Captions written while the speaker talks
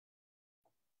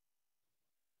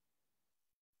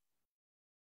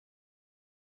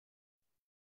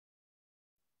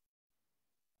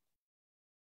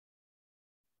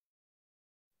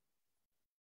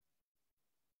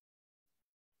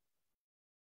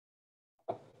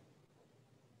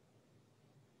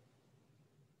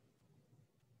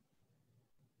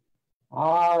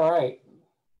All right.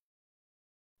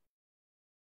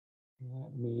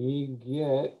 Let me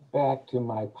get back to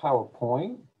my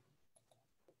PowerPoint.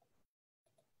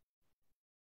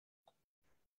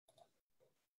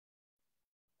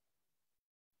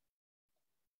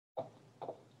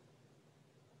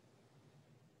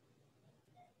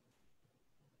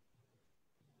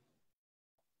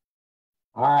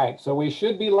 All right, so we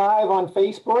should be live on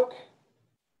Facebook.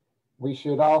 We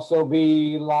should also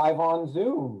be live on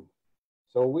Zoom.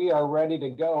 So we are ready to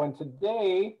go. And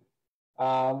today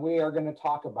we are going to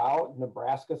talk about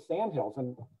Nebraska sandhills.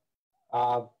 And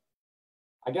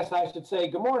I guess I should say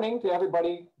good morning to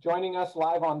everybody joining us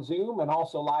live on Zoom and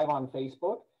also live on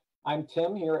Facebook. I'm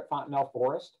Tim here at Fontenelle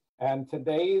Forest. And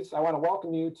I want to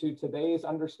welcome you to today's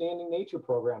Understanding Nature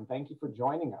program. Thank you for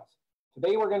joining us.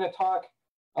 Today we're going to talk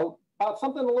about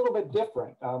something a little bit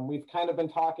different. We've kind of been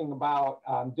talking about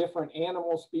different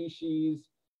animal species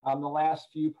the last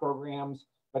few programs,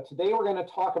 but today we're going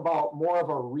to talk about more of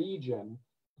a region,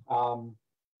 and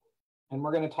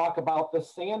we're going to talk about the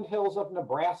Sandhills of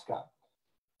Nebraska.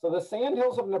 So the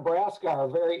Sandhills of Nebraska are a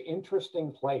very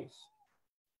interesting place.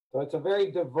 So it's a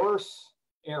very diverse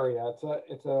area.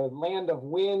 It's a land of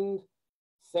wind,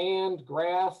 sand,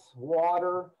 grass,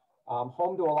 water,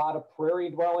 home to a lot of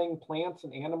prairie-dwelling plants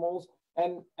and animals,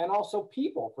 and also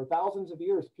people. For thousands of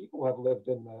years, people have lived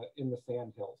in the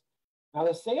sandhills. Now,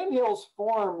 the sandhills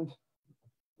formed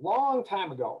a long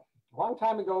time ago. A long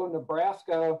time ago,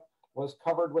 Nebraska was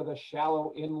covered with a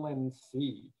shallow inland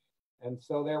sea. And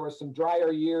so there were some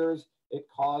drier years. It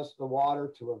caused the water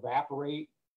to evaporate,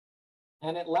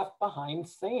 and it left behind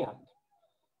sand.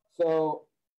 So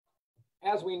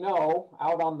as we know,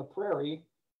 out on the prairie,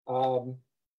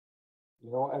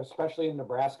 especially in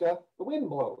Nebraska, the wind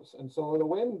blows. And so the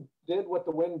wind did what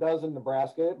the wind does in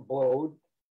Nebraska. It blew,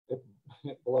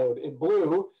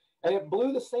 and it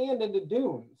blew the sand into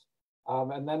dunes.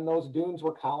 And then those dunes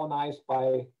were colonized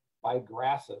by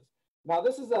grasses. Now,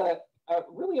 this is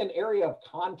really an area of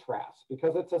contrast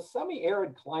because it's a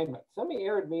semi-arid climate.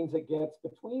 Semi-arid means it gets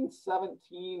between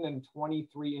 17 and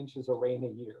 23 inches of rain a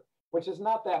year, which is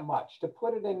not that much. To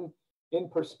put it in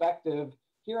perspective,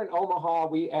 here in Omaha,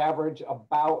 we average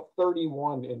about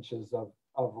 31 inches of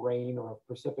rain or of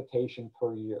precipitation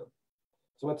per year.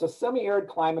 So it's a semi-arid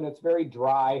climate, it's very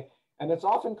dry, and it's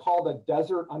often called a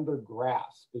desert under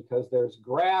grass because there's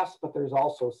grass, but there's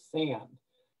also sand.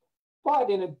 But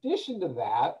in addition to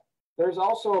that, there's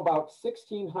also about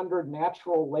 1,600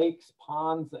 natural lakes,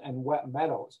 ponds, and wet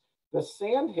meadows. The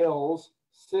sandhills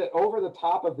sit over the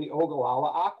top of the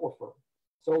Ogallala Aquifer.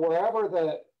 So wherever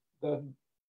the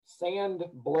sand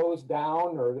blows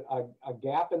down or a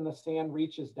gap in the sand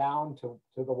reaches down to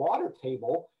the water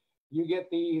table, you get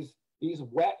these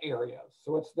wet areas.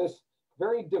 So it's this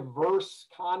very diverse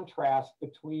contrast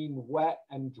between wet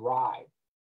and dry.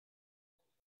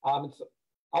 It's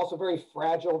also very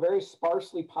fragile, very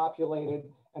sparsely populated,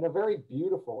 and a very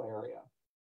beautiful area.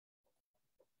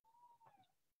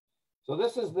 So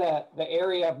this is the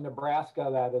area of Nebraska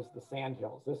that is the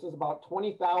Sandhills. This is about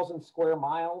 20,000 square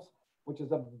miles, which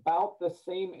is about the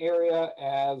same area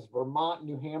as Vermont,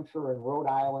 New Hampshire, and Rhode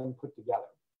Island put together.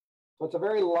 So it's a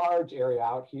very large area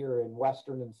out here in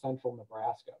western and central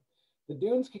Nebraska. The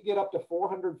dunes can get up to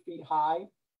 400 feet high.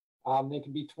 They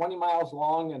can be 20 miles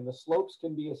long, and the slopes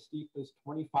can be as steep as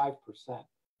 25%.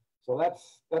 So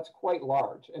that's quite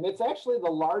large. And it's actually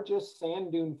the largest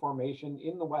sand dune formation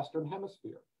in the Western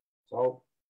Hemisphere. So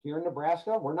here in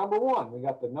Nebraska, we're number one. We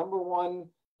got the number one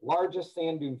largest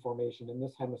sand dune formation in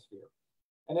this hemisphere.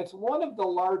 And it's one of the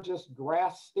largest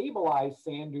grass stabilized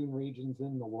sand dune regions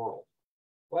in the world.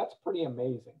 Well, that's pretty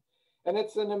amazing. And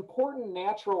it's an important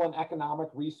natural and economic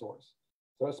resource.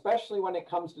 So especially when it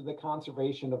comes to the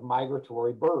conservation of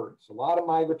migratory birds. A lot of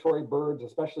migratory birds,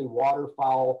 especially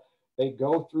waterfowl, they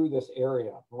go through this area.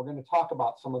 And we're going to talk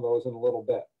about some of those in a little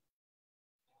bit.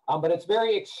 But it's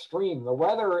very extreme. The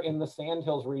weather in the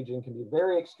Sandhills region can be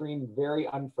very extreme, very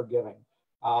unforgiving.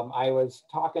 I was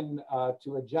talking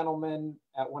to a gentleman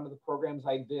at one of the programs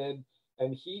I did,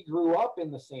 and he grew up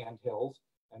in the Sandhills,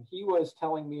 and he was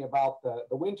telling me about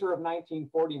the winter of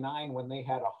 1949 when they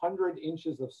had 100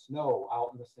 inches of snow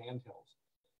out in the Sandhills.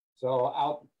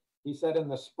 So he said in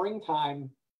the springtime,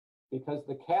 because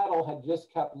the cattle had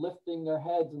just kept lifting their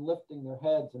heads and lifting their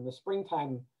heads, in the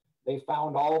springtime, they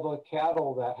found all the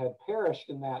cattle that had perished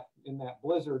in that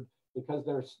blizzard because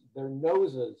their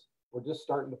noses were just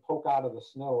starting to poke out of the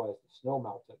snow as the snow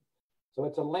melted. So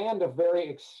it's a land of very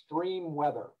extreme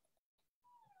weather.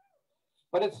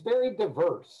 But it's very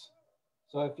diverse.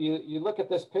 So if you look at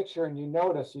this picture and you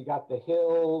notice, you got the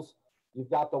hills, you've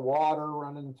got the water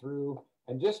running through,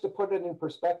 And just to put it in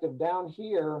perspective, down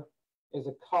here is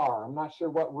a car. I'm not sure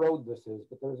what road this is,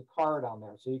 but there's a car down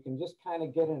there. So you can just kind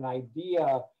of get an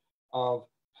idea of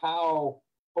how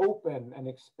open and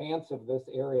expansive this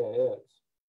area is.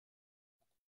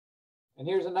 And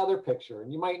here's another picture.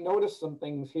 And you might notice some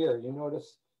things here. You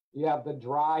notice you have the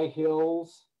dry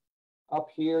hills up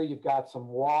here. You've got some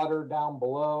water down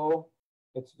below.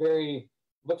 It's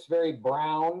looks very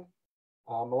brown.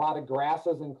 A lot of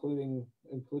grasses, including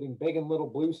big and little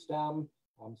blue stem,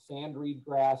 sandreed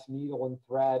grass, needle and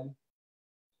thread.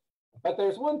 But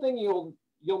there's one thing you'll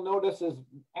notice is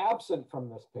absent from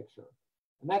this picture,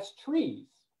 and that's trees.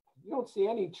 You don't see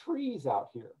any trees out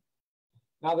here.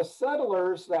 Now the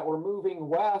settlers that were moving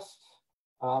west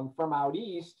from out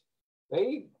east,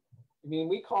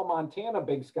 we call Montana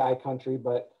big sky country,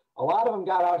 but a lot of them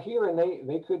got out here and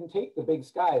they couldn't take the big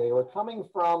sky. They were coming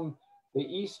from the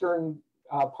eastern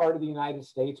part of the United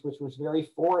States, which was very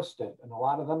forested. And a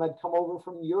lot of them had come over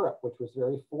from Europe, which was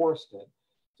very forested.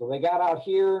 So they got out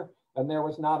here and there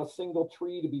was not a single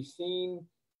tree to be seen.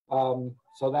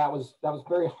 So that was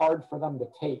very hard for them to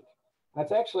take.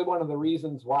 That's actually one of the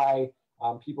reasons why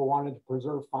people wanted to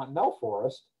preserve Fontenelle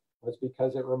Forest, was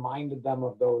because it reminded them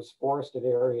of those forested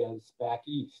areas back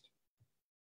east.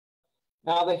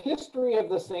 Now, the history of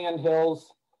the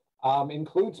Sandhills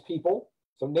includes people.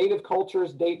 So native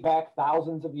cultures date back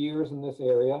thousands of years in this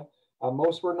area.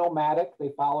 Most were nomadic.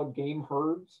 They followed game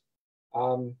herds.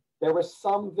 There were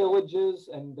some villages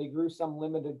and they grew some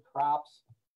limited crops.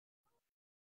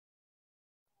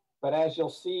 But as you'll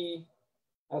see,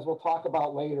 as we'll talk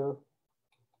about later,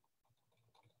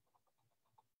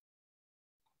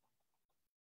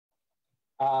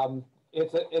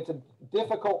 it's a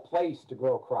difficult place to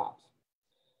grow crops.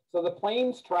 So the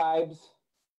Plains tribes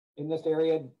in this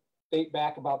area date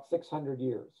back about 600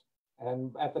 years.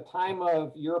 And at the time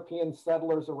of European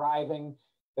settlers arriving,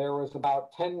 there was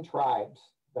about 10 tribes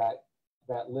that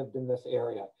lived in this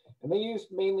area. And they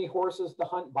used mainly horses to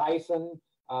hunt bison.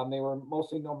 They were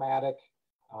mostly nomadic.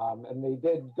 And they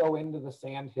did go into the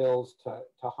Sandhills to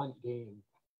hunt game.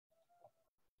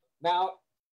 Now,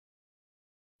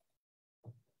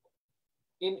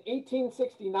 in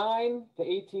 1869 to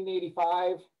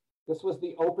 1885, this was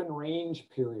the open range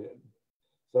period.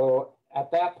 So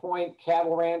at that point,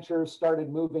 cattle ranchers started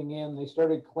moving in. They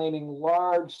started claiming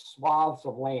large swaths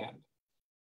of land.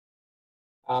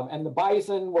 And the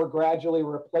bison were gradually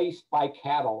replaced by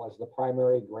cattle as the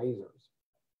primary grazers.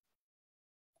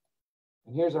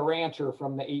 And here's a rancher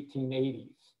from the 1880s.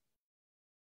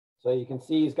 So you can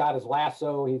see he's got his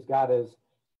lasso, he's got his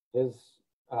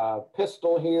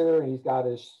pistol here, and he's got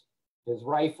his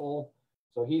rifle.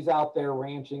 So he's out there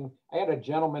ranching. I had a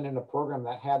gentleman in a program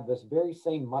that had this very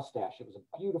same mustache. It was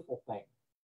a beautiful thing.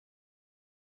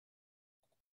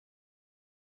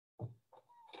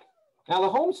 Now, the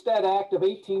Homestead Act of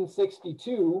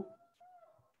 1862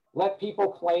 let people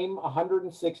claim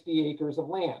 160 acres of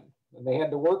land, and they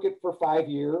had to work it for 5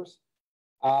 years.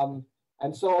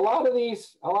 And so a lot of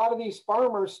these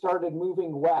farmers started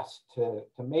moving west to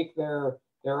make their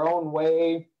own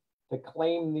way to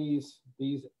claim these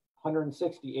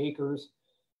 160 acres.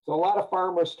 So a lot of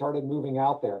farmers started moving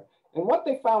out there. And what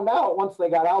they found out once they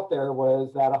got out there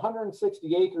was that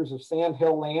 160 acres of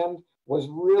sandhill land was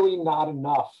really not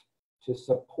enough to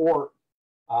support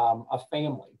a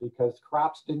family because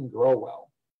crops didn't grow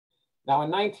well. Now in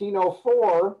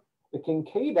 1904, the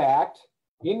Kincaid Act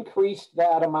increased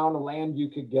that amount of land you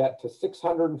could get to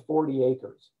 640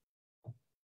 acres.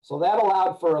 So that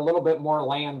allowed for a little bit more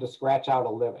land to scratch out a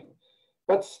living.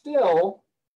 But still,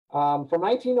 from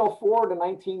 1904 to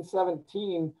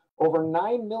 1917, over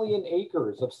 9 million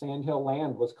acres of sandhill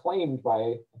land was claimed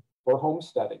for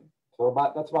homesteading. So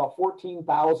that's about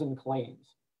 14,000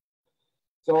 claims.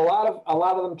 So a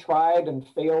lot of them tried and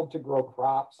failed to grow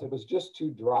crops. It was just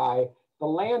too dry. The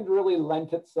land really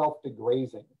lent itself to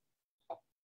grazing.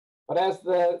 But as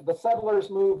the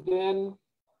settlers moved in,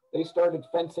 they started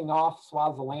fencing off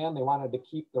swaths of land. They wanted to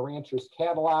keep the ranchers'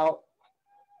 cattle out,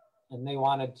 and they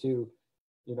wanted to,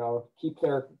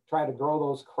 try to grow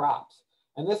those crops.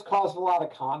 And this caused a lot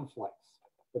of conflicts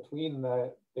between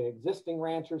the existing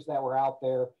ranchers that were out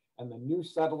there and the new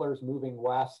settlers moving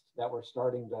west that were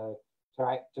starting to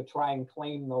try and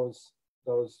claim those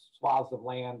swaths of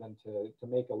land and to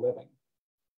make a living.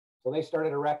 So they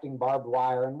started erecting barbed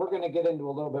wire, and we're going to get into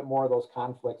a little bit more of those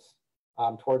conflicts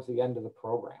towards the end of the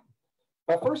program.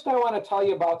 But first, I want to tell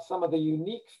you about some of the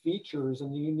unique features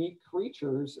and the unique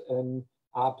creatures and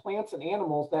plants and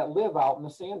animals that live out in the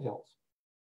sandhills.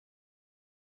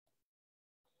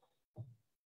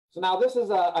 So now this is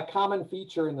a common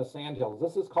feature in the sandhills.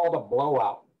 This is called a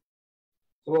blowout.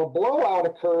 So a blowout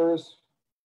occurs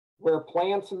where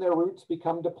plants and their roots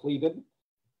become depleted.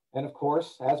 And of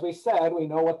course, as we said, we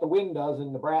know what the wind does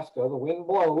in Nebraska. The wind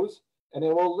blows, and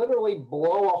it will literally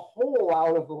blow a hole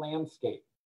out of the landscape.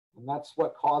 And that's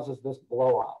what causes this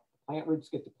blowout. Plant roots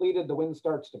get depleted, the wind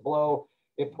starts to blow,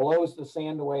 it blows the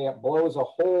sand away, it blows a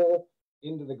hole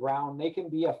into the ground. They can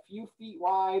be a few feet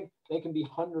wide, they can be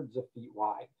hundreds of feet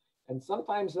wide. And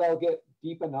sometimes they'll get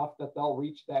deep enough that they'll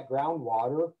reach that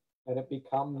groundwater and it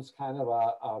becomes kind of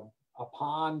a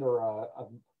pond or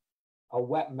a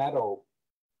wet meadow.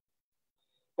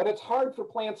 But it's hard for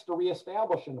plants to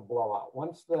reestablish in a blowout.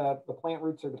 Once the plant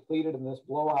roots are depleted and this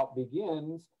blowout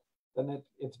begins, then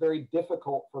it's very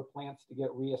difficult for plants to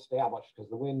get reestablished because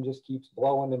the wind just keeps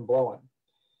blowing and blowing.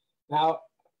 Now,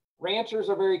 ranchers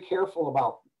are very careful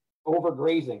about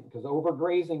overgrazing because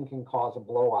overgrazing can cause a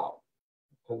blowout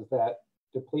because that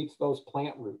depletes those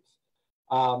plant roots.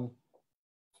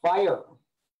 Fire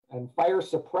and fire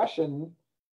suppression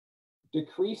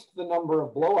decreased the number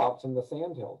of blowouts in the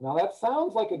sandhills. Now that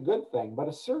sounds like a good thing, but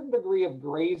a certain degree of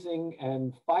grazing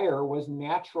and fire was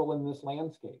natural in this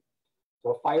landscape.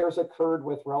 So fires occurred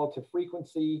with relative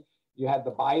frequency. You had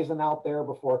the bison out there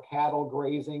before cattle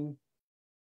grazing,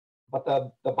 but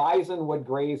the bison would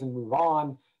graze and move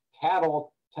on.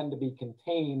 Cattle tend to be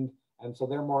contained, and so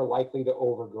they're more likely to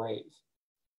overgraze.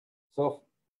 So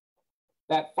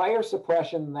that fire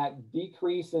suppression, that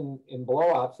decrease in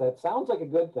blowouts, that sounds like a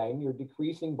good thing. You're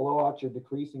decreasing blowouts, you're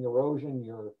decreasing erosion,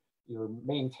 you're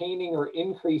maintaining or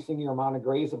increasing your amount of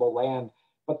grazable land.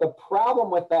 But the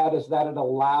problem with that is that it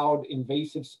allowed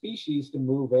invasive species to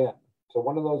move in. So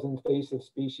one of those invasive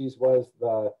species was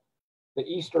the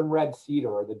eastern red cedar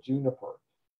or the juniper.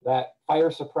 That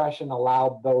fire suppression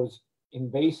allowed those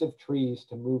invasive trees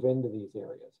to move into these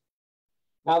areas.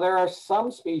 Now, there are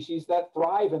some species that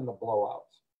thrive in the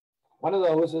blowouts. One of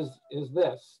those is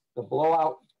this, the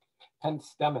blowout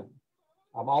pentstemon,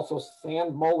 also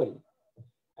sand molly.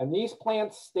 And these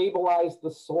plants stabilize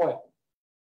the soil.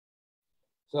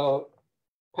 So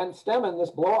pentstemon,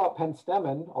 this blowout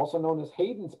pentstemon, also known as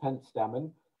Hayden's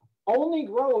pentstemon, only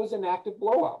grows in active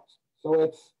blowouts. So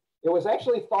it was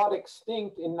actually thought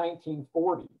extinct in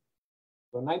 1940.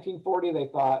 So in 1940, they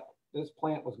thought this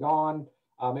plant was gone.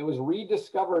 It was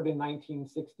rediscovered in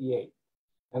 1968.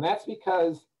 And that's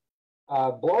because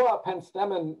blowout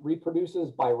pentstemon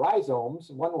reproduces by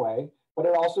rhizomes one way, but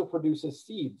it also produces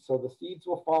seeds. So the seeds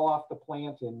will fall off the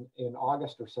plant in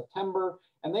August or September,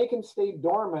 and they can stay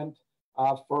dormant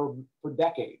for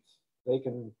decades.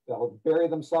 They'll bury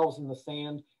themselves in the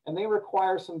sand, and they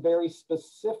require some very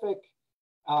specific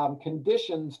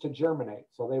conditions to germinate.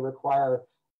 So they require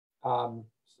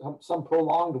some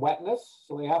prolonged wetness.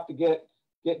 So they have to get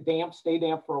damp, stay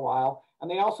damp for a while.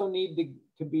 And they also need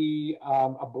to be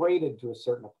abraded to a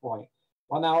certain point.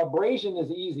 Well, now abrasion is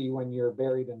easy when you're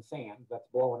buried in sand that's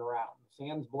blowing around. The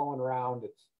sand's blowing around,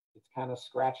 it's kind of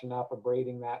scratching up,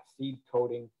 abrading that seed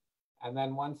coating. And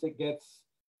then once it gets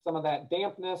some of that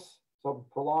dampness, so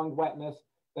prolonged wetness,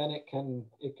 then it can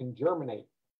germinate.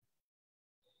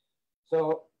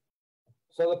 So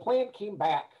the plant came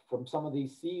back from some of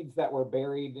these seeds that were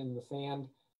buried in the sand.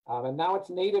 And now it's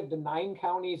native to 9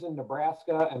 counties in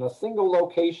Nebraska and a single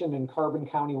location in Carbon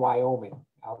County, Wyoming,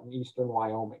 out in eastern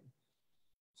Wyoming.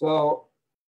 So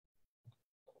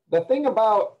the thing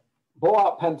about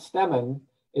blowout pentstemon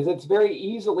is it's very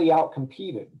easily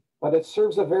outcompeted, but it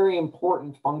serves a very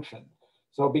important function.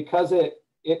 So because it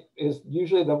is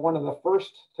usually one of the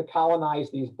first to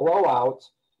colonize these blowouts,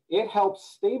 it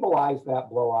helps stabilize that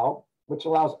blowout, which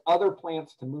allows other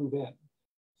plants to move in.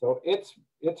 So its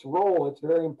role, its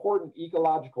very important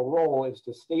ecological role, is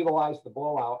to stabilize the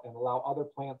blowout and allow other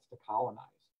plants to colonize.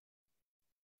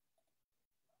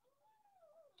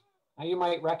 Now you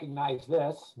might recognize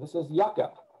this. This is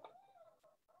yucca,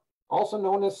 also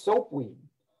known as soapweed.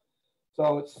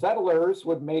 So settlers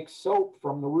would make soap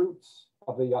from the roots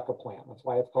of the yucca plant. That's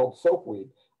why it's called soapweed.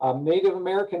 Native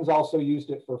Americans also used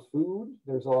it for food.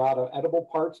 There's a lot of edible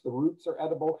parts. The roots are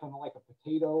edible, kind of like a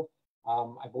potato.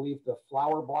 I believe the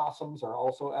flower blossoms are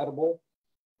also edible.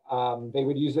 They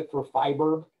would use it for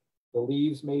fiber. The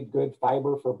leaves made good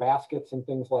fiber for baskets and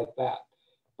things like that.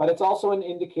 But it's also an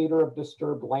indicator of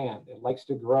disturbed land. It likes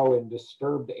to grow in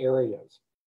disturbed areas.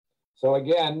 So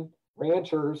again,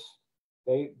 ranchers,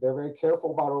 they're very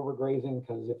careful about overgrazing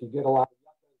because if you get a lot of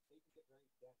yucca, they can get very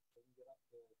dense. They can get up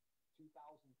to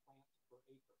 2,000 plants per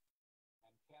acre.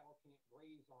 And cattle can't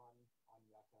graze on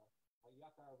yucca.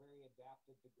 Yucca are very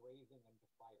adapted to grazing and to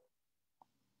fire.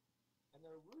 And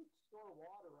their roots store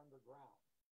water underground.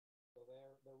 So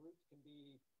their roots can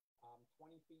be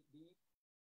 20 feet deep.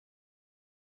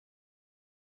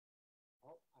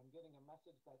 Oh, I'm getting a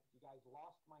message that you guys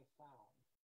lost my sound.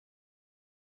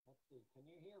 Let's see, can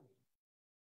you hear me?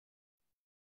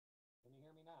 Can you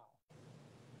hear me now?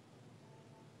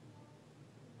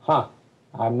 Huh,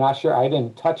 I'm not sure. I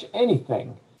didn't touch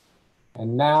anything.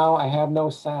 And now I have no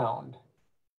sound.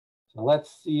 So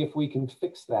let's see if we can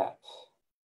fix that.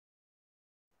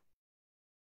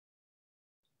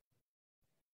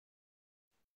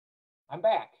 I'm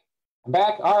back. I'm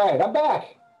back. All right, I'm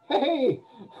back. Hey,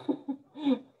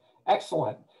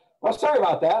 excellent. Well, sorry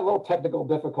about that, a little technical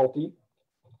difficulty.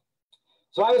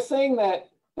 So I was saying that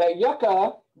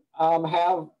yucca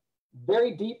have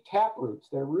very deep tap roots.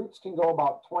 Their roots can go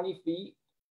about 20 feet,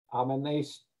 and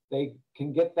they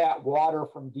can get that water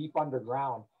from deep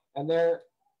underground. And they're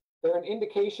an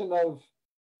indication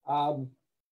of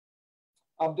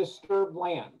disturbed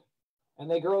land.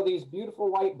 And they grow these beautiful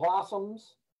white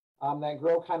blossoms that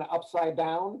grow kind of upside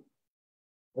down.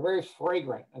 They're very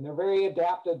fragrant, and they're very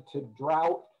adapted to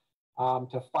drought,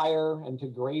 to fire, and to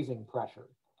grazing pressure.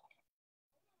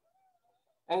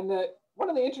 And one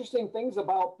of the interesting things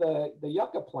about the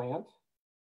yucca plant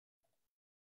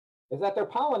is that they're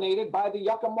pollinated by the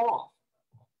yucca moth.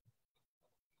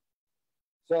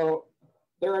 So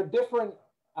there are different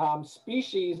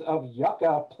species of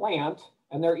yucca plant,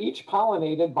 and they're each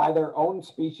pollinated by their own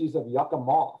species of yucca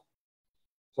moth.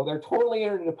 So they're totally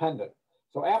interdependent.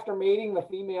 So after mating, the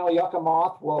female yucca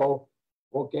moth will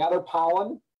gather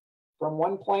pollen from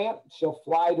one plant. She'll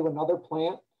fly to another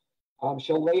plant.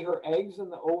 She'll lay her eggs in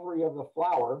the ovary of the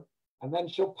flower, and then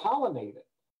she'll pollinate it.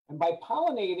 And by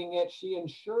pollinating it, she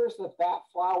ensures that that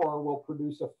flower will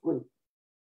produce a fruit.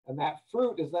 And that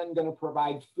fruit is then going to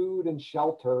provide food and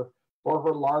shelter for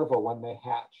her larvae when they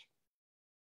hatch.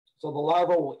 So the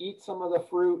larvae will eat some of the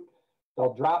fruit.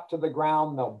 They'll drop to the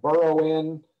ground. They'll burrow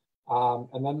in,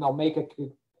 and then they'll make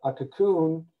a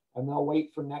cocoon, and they'll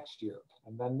wait for next year.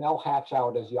 And then they'll hatch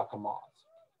out as yucca moths.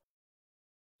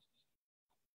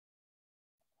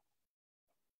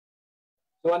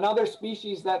 So another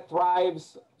species that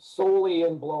thrives solely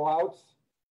in blowouts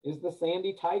is the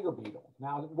sandy tiger beetle.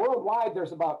 Now, worldwide,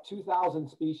 there's about 2,000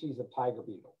 species of tiger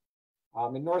beetle.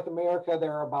 In North America,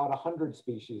 there are about 100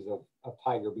 species of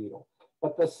tiger beetle.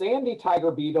 But the sandy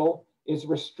tiger beetle is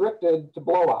restricted to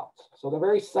blowouts. So they're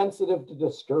very sensitive to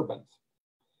disturbance.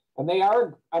 And they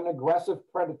are an aggressive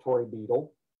predatory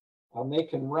beetle. They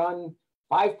can run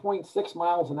 5.6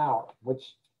 miles an hour,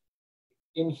 which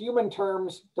in human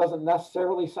terms doesn't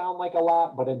necessarily sound like a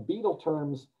lot, but in beetle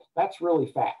terms, that's really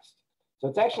fast. So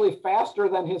it's actually faster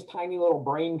than his tiny little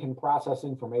brain can process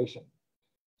information.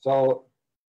 So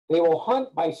they will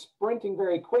hunt by sprinting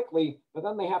very quickly, but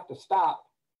then they have to stop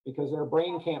because their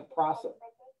brain can't process.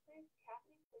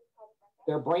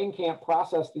 Their brain can't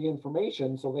process the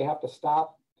information, so they have to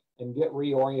stop and get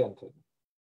reoriented.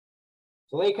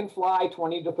 So they can fly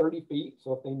 20 to 30 feet.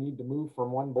 So if they need to move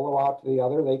from one blowout to the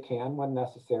other, they can when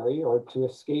necessary, or to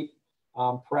escape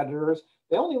predators.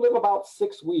 They only live about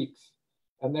 6 weeks,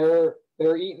 and they're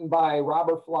eaten by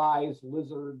robber flies,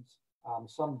 lizards.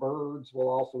 Some birds will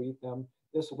also eat them.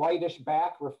 This whitish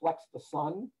back reflects the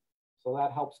sun, so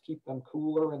that helps keep them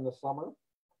cooler in the summer.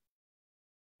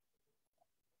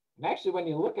 And actually, when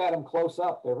you look at them close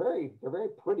up, they're very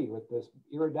pretty with this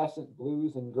iridescent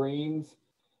blues and greens.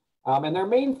 And their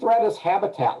main threat is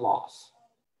habitat loss,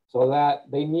 so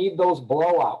that they need those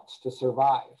blowouts to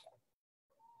survive.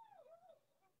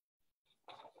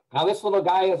 Now, this little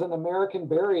guy is an American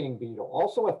burying beetle,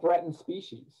 also a threatened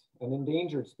species, an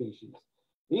endangered species.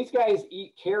 These guys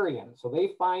eat carrion, so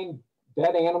they find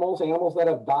dead animals that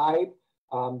have died.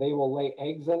 They will lay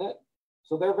eggs in it.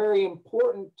 So they're very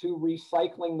important to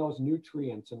recycling those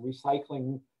nutrients and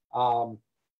recycling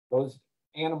those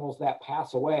animals that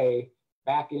pass away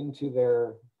back into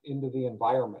the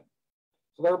environment.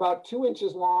 So they're about 2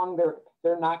 inches long.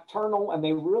 They're nocturnal, and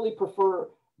they really prefer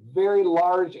very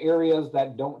large areas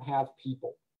that don't have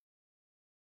people.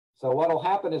 So what'll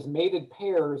happen is mated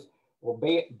pairs will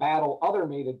battle other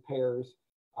mated pairs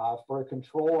for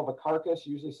control of a carcass,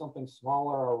 usually something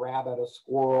smaller, a rabbit, a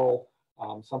squirrel,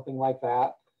 something like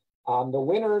that. The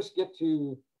winners get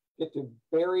to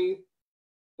bury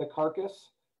the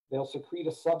carcass. They'll secrete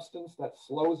a substance that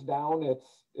slows down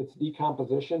its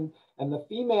decomposition, and the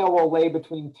female will lay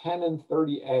between 10 and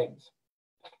 30 eggs.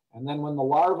 And then when the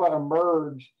larvae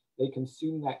emerge, they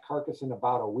consume that carcass in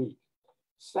about a week.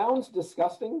 Sounds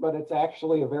disgusting, but it's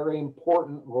actually a very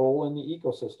important role in the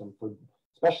ecosystem,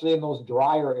 especially in those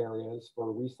drier areas,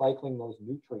 for recycling those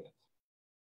nutrients.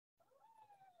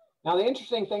 Now, the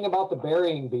interesting thing about the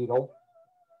burying beetle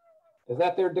is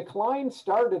that their decline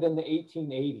started in the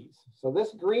 1880s. So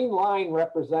this green line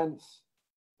represents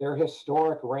their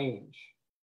historic range.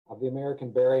 of the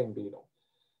American burying beetle.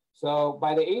 So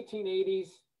by the 1880s,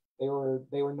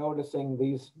 they were noticing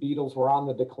these beetles were on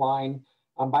the decline.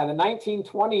 By the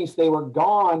 1920s, they were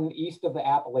gone east of the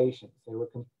Appalachians. They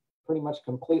were pretty much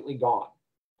completely gone.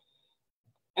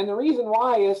 And the reason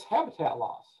why is habitat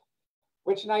loss,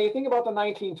 which now you think about the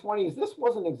 1920s, this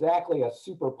wasn't exactly a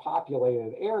super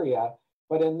populated area,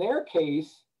 but in their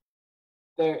case,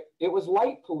 it was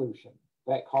light pollution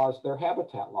that caused their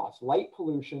habitat loss. Light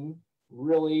pollution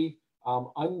really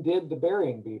undid the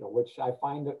burying beetle, which I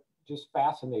find it just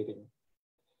fascinating.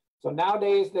 So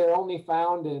nowadays they're only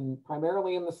found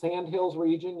primarily in the Sandhills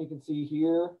region. You can see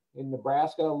here in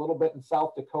Nebraska, a little bit in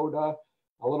South Dakota,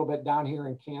 a little bit down here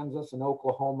in Kansas and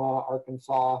Oklahoma,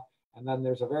 Arkansas, and then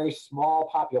there's a very small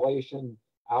population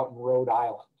out in Rhode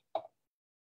Island.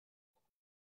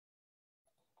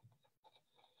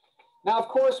 Now, of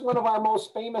course, one of our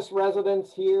most famous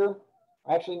residents here,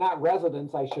 actually not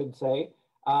residents, I should say,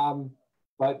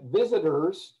 but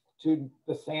visitors to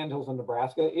the Sandhills of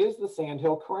Nebraska is the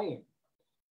sandhill crane.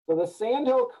 So the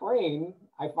sandhill crane,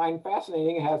 I find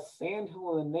fascinating. It has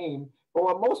sandhill in the name, but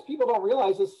what most people don't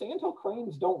realize is sandhill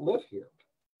cranes don't live here.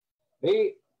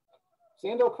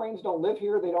 Sandhill cranes don't live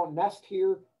here. They don't nest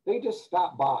here. They just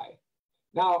stop by.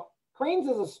 Now, cranes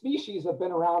as a species have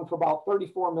been around for about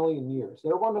 34 million years.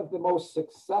 They're one of the most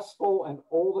successful and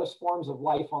oldest forms of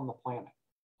life on the planet.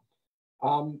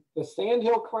 The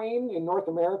sandhill crane in North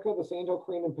America, the sandhill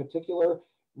crane in particular,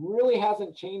 really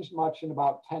hasn't changed much in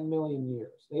about 10 million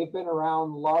years. They've been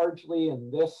around largely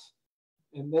in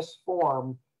this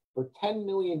form for 10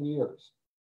 million years.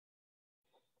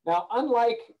 Now,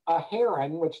 unlike a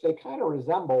heron, which they kind of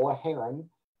resemble a heron,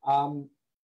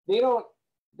 they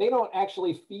don't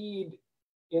actually feed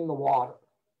in the water.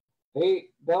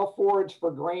 They'll forage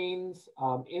for grains,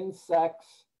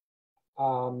 insects,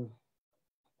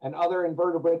 and other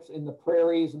invertebrates in the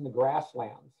prairies and the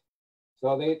grasslands.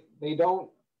 So they don't,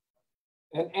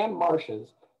 and marshes,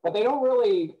 but they don't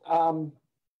really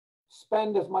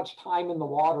spend as much time in the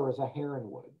water as a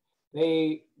heron would.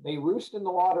 They roost in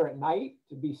the water at night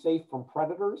to be safe from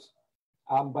predators,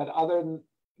 but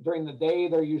during the day,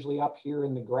 they're usually up here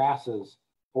in the grasses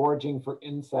foraging for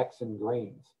insects and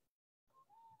grains.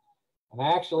 And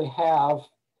I actually have,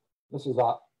 this is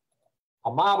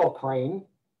a model crane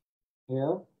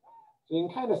here. So you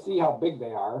can kind of see how big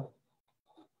they are.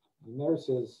 And there's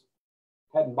his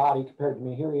head and body compared to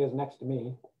me. Here he is next to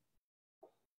me.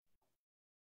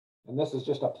 And this is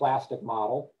just a plastic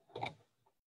model.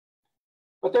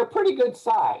 But they're pretty good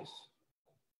size.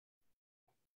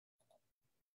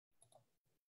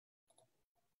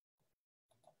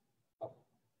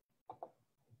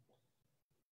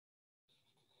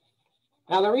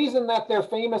 Now, the reason that they're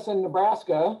famous in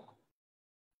Nebraska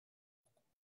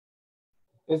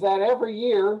is that every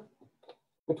year,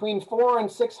 between 400,000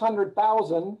 and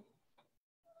 600,000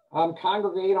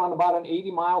 congregate on about an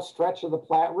 80-mile stretch of the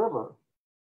Platte River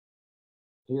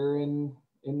here in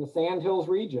the Sandhills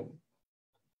region.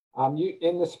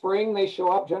 In the spring, they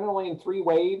show up generally in 3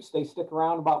 waves. They stick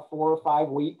around about 4 or 5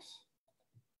 weeks.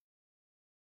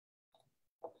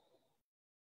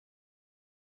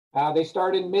 They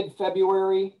start in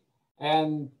mid-February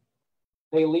and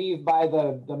they leave by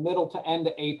the middle to end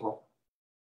of April.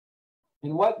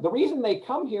 And the reason they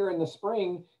come here in the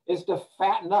spring is to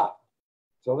fatten up.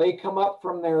 So they come up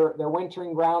from their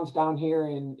wintering grounds down here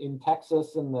in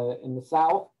Texas in the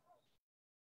south,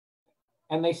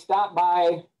 and they stop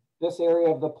by this area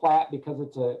of the Platte because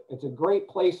it's a great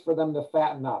place for them to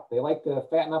fatten up. They like to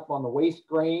fatten up on the waste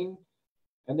grain,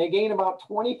 and they gain about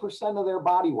 20% of their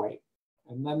body weight.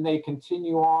 And then they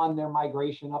continue on their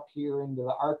migration up here into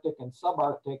the Arctic and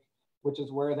subarctic, which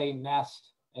is where they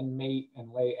nest and mate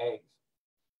and lay eggs.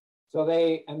 So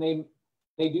they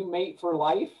do mate for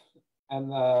life,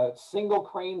 and the single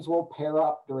cranes will pair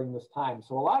up during this time.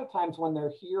 So a lot of times when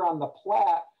they're here on the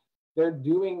Platte, they're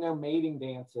doing their mating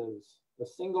dances. The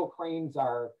single cranes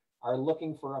are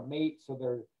looking for a mate, so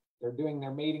they're doing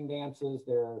their mating dances.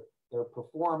 They're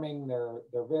performing. They're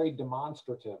very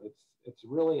demonstrative. It's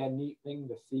really a neat thing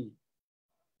to see.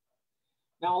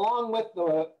 Now, along with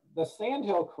the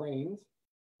sandhill cranes,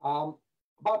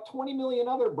 about 20 million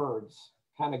other birds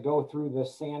kind of go through the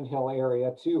sandhill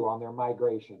area too on their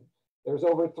migration. There's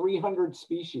over 300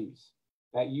 species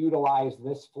that utilize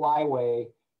this flyway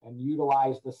and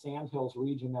utilize the Sandhills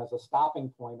region as a stopping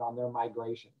point on their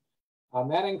migration.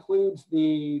 That includes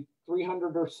the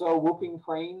 300 or so whooping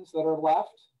cranes that are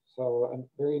left, so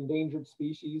a very endangered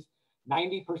species.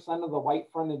 90% of the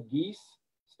white-fronted geese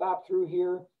stop through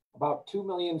here, about 2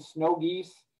 million snow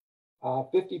geese,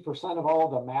 50% of all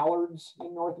the mallards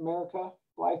in North America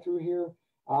fly through here.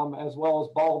 as well as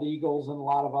bald eagles and a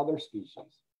lot of other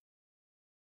species.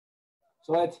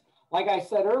 So it's, like I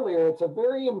said earlier, it's a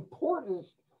very important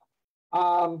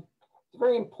ecosystem,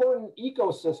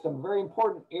 very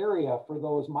important area for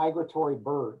those migratory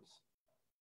birds.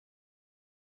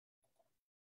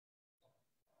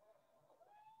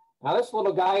 Now this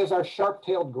little guy is our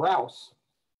sharp-tailed grouse.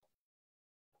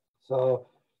 So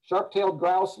sharp-tailed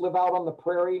grouse live out on the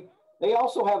prairie. They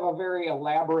also have a very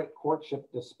elaborate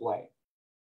courtship display.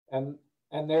 And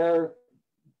their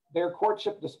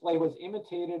courtship display was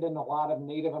imitated in a lot of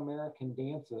Native American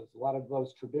dances, a lot of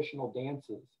those traditional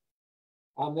dances.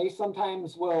 They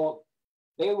sometimes will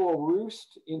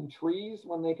roost in trees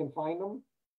when they can find them.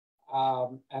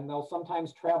 And they'll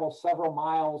sometimes travel several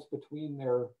miles between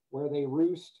where they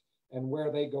roost and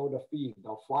where they go to feed.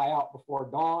 They'll fly out before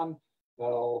dawn.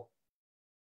 They'll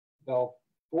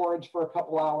forage for a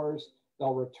couple hours.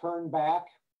 They'll return back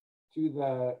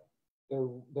to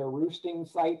their roosting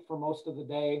site for most of the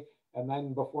day. And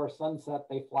then before sunset,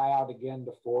 they fly out again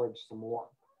to forage some more.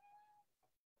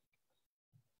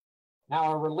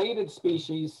 Now, a related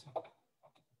species,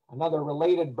 another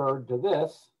related bird to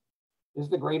this, is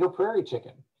the greater prairie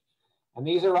chicken. And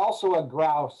these are also a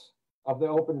grouse of the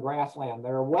open grassland.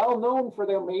 They're well known for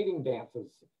their mating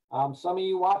dances. Some of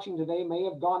you watching today may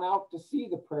have gone out to see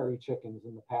the prairie chickens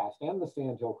in the past and the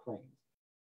sandhill cranes.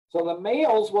 So the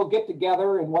males will get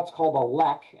together in what's called a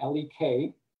lek,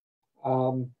 L-E-K,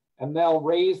 and they'll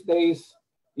raise these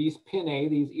pinnae,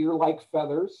 these ear-like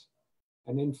feathers,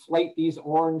 and inflate these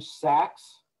orange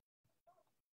sacs.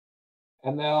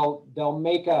 And they'll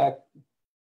make a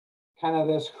kind of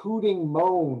this hooting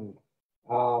moan.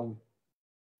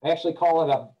 They actually call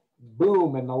it a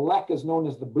boom, and the lek is known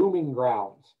as the booming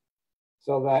grounds.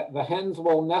 So that the hens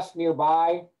will nest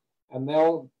nearby, and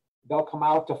they'll come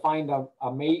out to find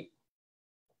a mate,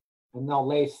 and they'll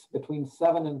lay between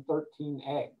 7 and 13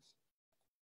 eggs.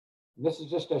 And this is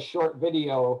just a short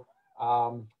video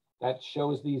that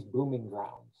shows these booming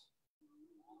grounds.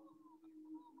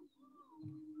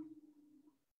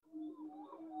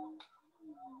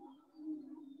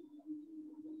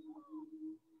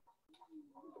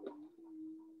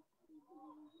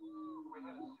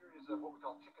 Of what we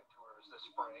call chicken tours this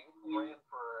spring. Ran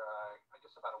for, I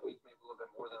guess, about a week, maybe a little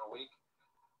bit more than a week,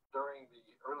 during the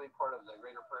early part of the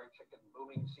greater prairie chicken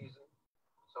booming season.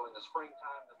 So in the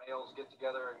springtime, the males get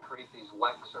together and create these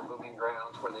leks or booming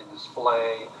grounds where they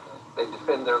display, they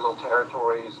defend their little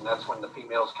territories, and that's when the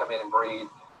females come in and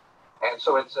breed. And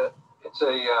so it's a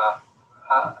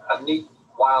neat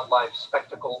wildlife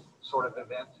spectacle sort of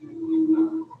event.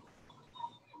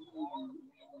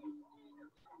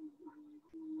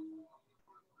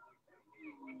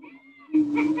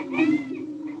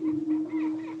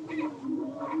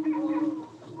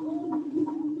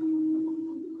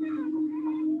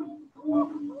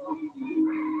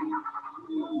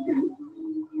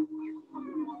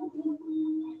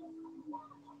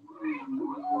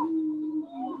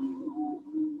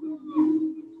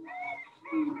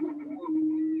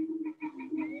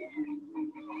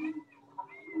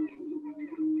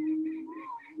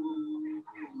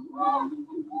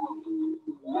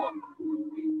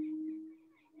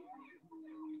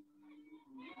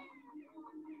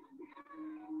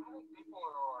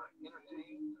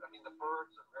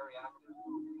 Birds are very active.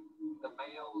 The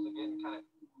males, again, kind of,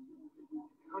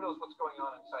 who knows what's going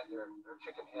on inside their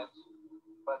chicken heads,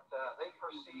 but they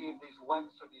perceive these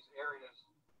leks or these areas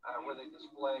where they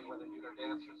display, where they do their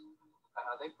dances.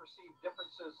 They perceive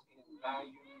differences in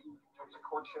value in terms of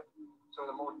courtship. So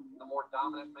the more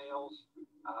dominant males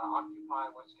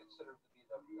occupy what's considered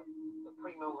to be the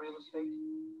primo real estate,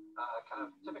 kind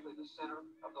of typically the center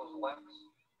of those leks.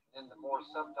 And the more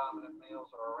subdominant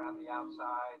males are around the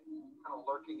outside, kind of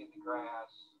lurking in the grass,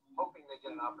 hoping they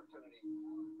get an opportunity.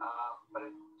 But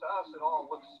to us, it all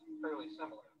looks fairly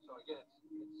similar. So again,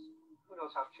 it's who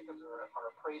knows how chickens are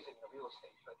appraising the real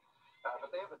estate, but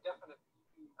they have a definite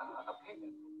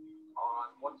opinion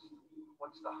on what's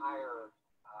the higher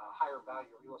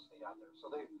value real estate out there.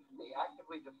 So they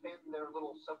actively defend their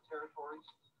little sub territories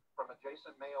from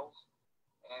adjacent males,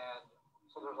 and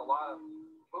so there's a lot of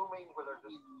booming where they're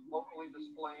just locally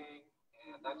displaying,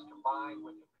 and that's combined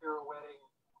with the pirouetting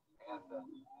and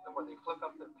where they flip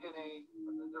up their pinnae,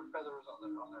 their feathers on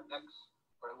their necks,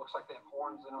 where it looks like they have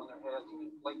horns in on their heads, and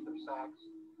inflate their sacks.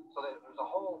 So there's a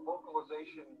whole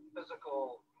vocalization,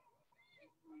 physical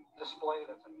display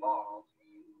that's involved.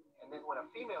 And then when a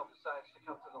female decides to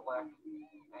come to the lek,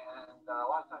 and a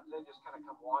lot of times they just kind of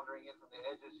come wandering in from the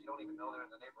edges, you don't even know they're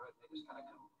in the neighborhood, they just kind of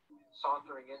come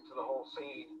sauntering into the whole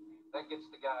scene. That gets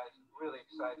the guys really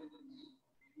excited.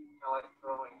 kind of like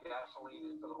throwing gasoline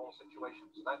into the whole situation.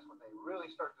 So that's when they really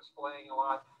start displaying a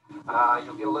lot.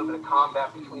 You'll get a little bit of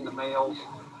combat between the males.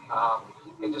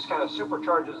 It just kind of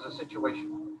supercharges the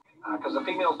situation because the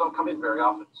females don't come in very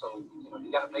often. So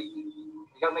you got to make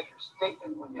your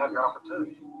statement when you have your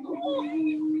opportunity.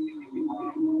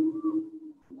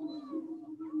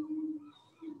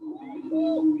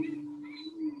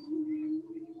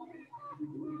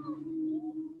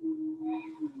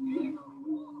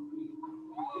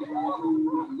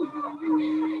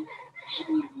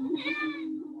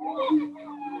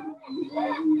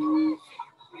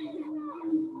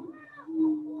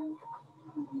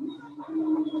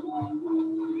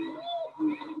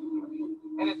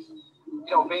 And it's,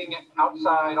 being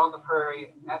outside on the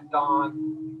prairie at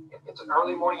dawn, it's an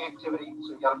early morning activity,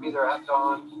 so you got to be there at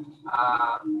dawn.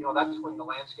 That's when the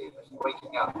landscape is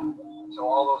waking up. So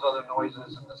all those other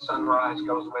noises and the sunrise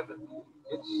goes with it.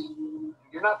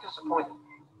 You're not disappointed to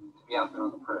be out there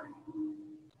on the prairie.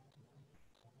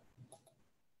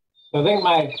 So I think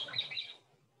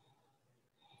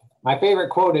my favorite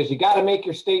quote is, you got to make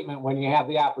your statement when you have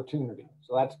the opportunity.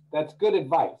 So that's good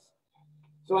advice.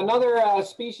 So another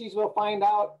species we'll find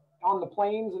out on the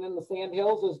plains and in the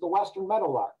sandhills is the western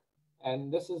meadowlark.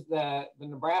 And this is the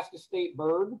Nebraska state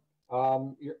bird.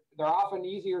 They're often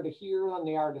easier to hear than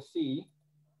they are to see.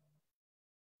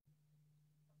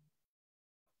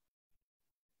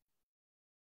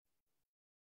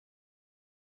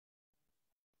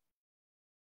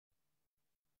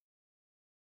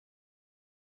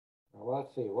 Well,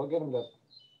 let's see, we'll get them to,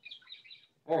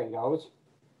 there he goes.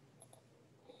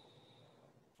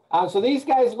 So these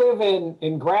guys live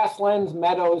in grasslands,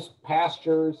 meadows,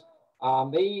 pastures.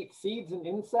 They eat seeds and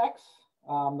insects.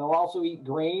 They'll also eat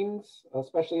grains,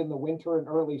 especially in the winter and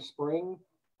early spring.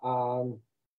 And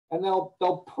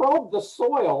they'll probe the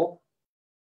soil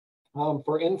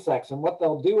for insects. And what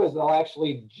they'll do is they'll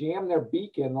actually jam their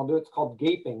beak in. They'll do it's called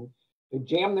gaping. They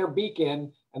jam their beak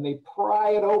in and they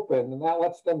pry it open, and that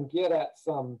lets them get at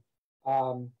some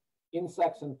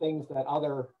insects and things that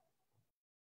others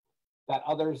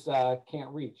can't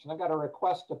reach. And I've got a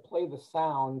request to play the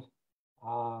sound.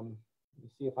 Let me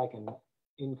see if I can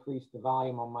increase the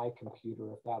volume on my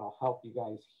computer, if that'll help you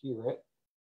guys hear it.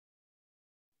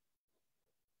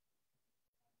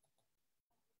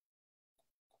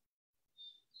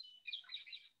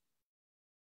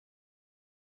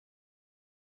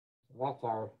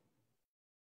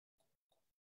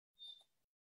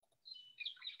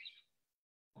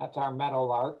 That's our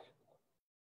meadowlark.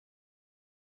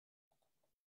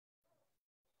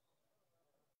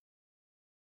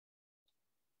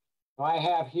 So I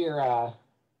have here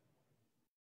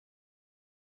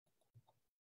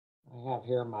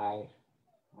my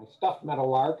stuffed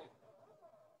meadowlark.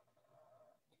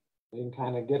 You can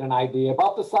kind of get an idea,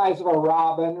 about the size of a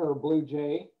robin or a blue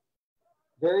jay.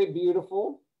 Very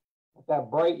beautiful, with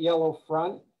that bright yellow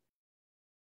front,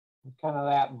 kind of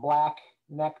that black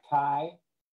necktie.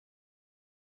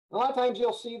 A lot of times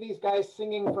you'll see these guys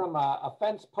singing from a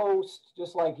fence post,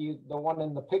 just like the one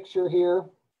in the picture here.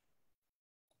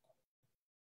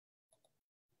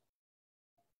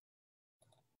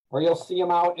 Or you'll see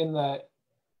them out in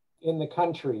the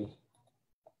country.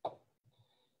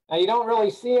 Now you don't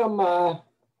really see them.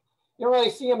 You don't really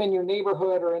see them in your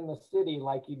neighborhood or in the city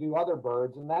like you do other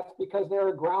birds, and that's because they're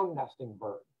a ground nesting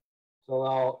bird.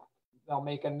 So they'll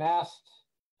make a nest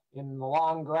in the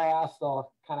long grass.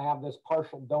 They'll kind of have this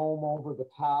partial dome over the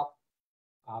top.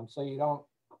 So you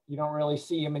don't really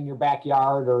see them in your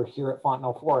backyard or here at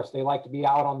Fontenelle Forest. They like to be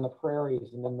out on the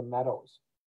prairies and in the meadows.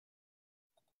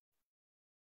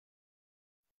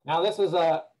 Now this is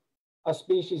a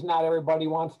species not everybody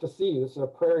wants to see. This is a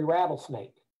prairie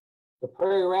rattlesnake. The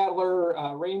prairie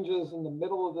rattler ranges in the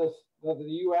middle of the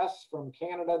U.S. from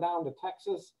Canada down to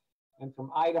Texas and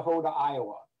from Idaho to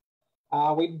Iowa.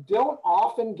 We don't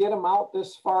often get them out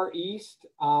this far east,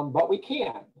 but we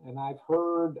can. And I've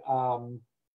heard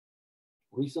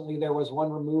recently there was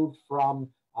one removed from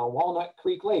Walnut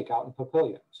Creek Lake out in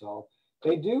Papillion. So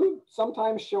they do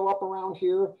sometimes show up around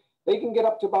here. They can get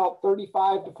up to about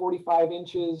 35 to 45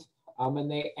 inches,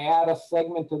 and they add a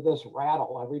segment to this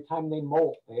rattle. Every time they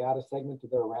molt, they add a segment to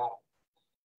their rattle.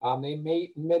 They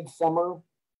mate midsummer.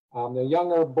 The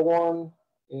young are born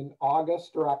in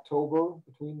August or October,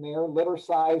 between there. Litter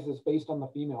size is based on the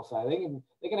female size. They can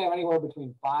have anywhere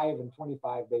between 5 and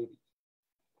 25 babies.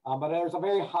 But there's a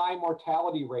very high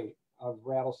mortality rate of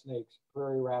rattlesnakes,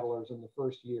 prairie rattlers, in the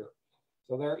first year.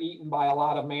 So they're eaten by a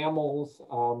lot of mammals,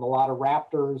 a lot of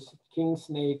raptors, king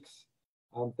snakes,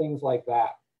 things like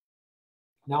that.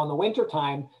 Now in the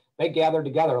wintertime, they gather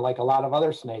together like a lot of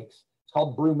other snakes. It's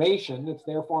called brumation. It's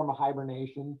their form of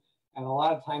hibernation. And a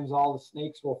lot of times all the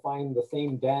snakes will find the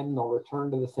same den. They'll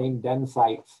return to the same den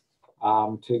sites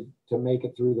to make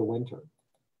it through the winter.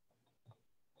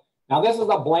 Now this is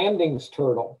a Blandings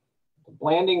turtle. The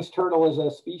Blandings turtle is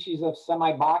a species of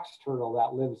semi-box turtle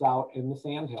that lives out in the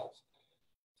sandhills.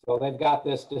 So they've got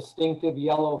this distinctive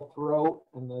yellow throat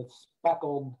and the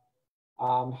speckled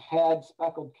head,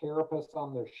 speckled carapace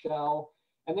on their shell.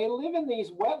 And they live in these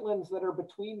wetlands that are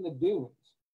between the dunes.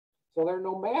 So they're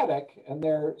nomadic, and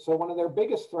so one of their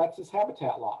biggest threats is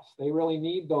habitat loss. They really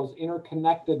need those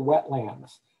interconnected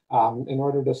wetlands in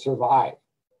order to survive.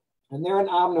 And they're an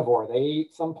omnivore. They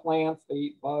eat some plants, they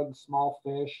eat bugs, small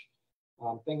fish,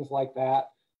 things like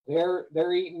that.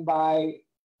 They're eaten by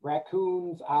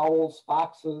raccoons, owls,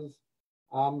 foxes,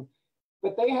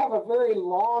 but they have a very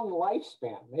long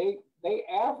lifespan. They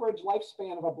average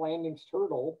lifespan of a Blandings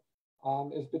turtle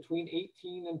is between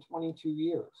 18 and 22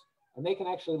 years. And they can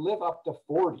actually live up to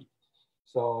 40.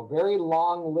 So very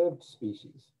long-lived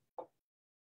species.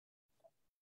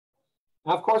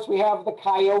 Now, of course, we have the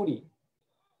coyote.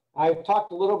 I've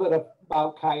talked a little bit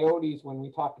about coyotes when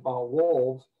we talked about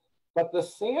wolves, but the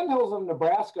Sandhills of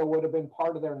Nebraska would have been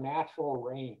part of their natural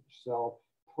range. So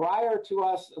prior to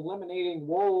us eliminating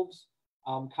wolves,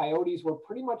 coyotes were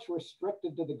pretty much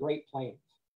restricted to the Great Plains.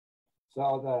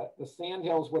 So the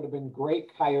Sandhills would have been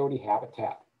great coyote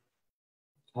habitat.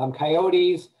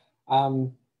 Coyotes,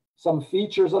 some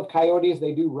features of coyotes,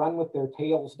 they do run with their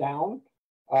tails down.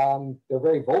 They're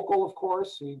very vocal, of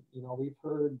course. We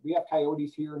have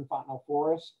coyotes here in Fontenelle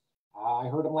Forest. I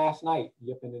heard them last night,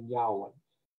 yipping and yowling.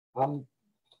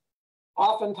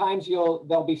 Oftentimes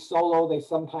they'll be solo. They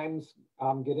sometimes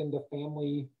get into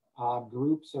family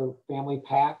groups or family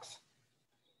packs.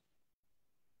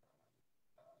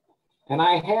 And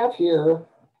I have here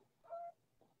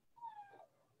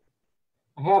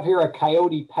a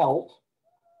coyote pelt.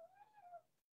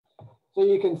 So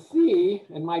you can see,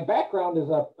 and my background is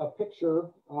a picture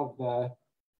of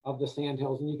the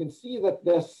sandhills, and you can see that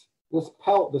this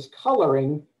pelt, this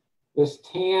coloring, this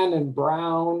tan and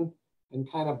brown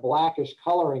and kind of blackish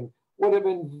coloring would have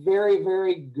been very,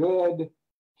 very good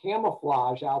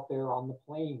camouflage out there on the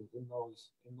plains in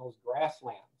those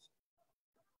grasslands.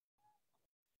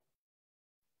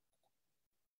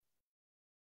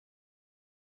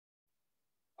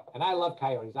 And I love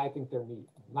coyotes. I think they're neat.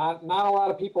 Not a lot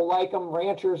of people like them.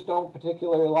 Ranchers don't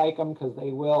particularly like them because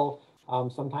they will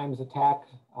sometimes attack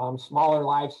smaller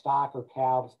livestock or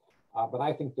calves, but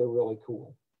I think they're really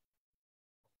cool.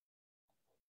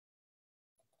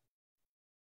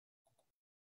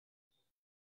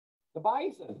 The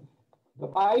bison. The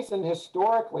bison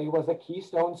historically was a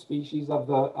keystone species of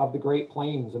the Great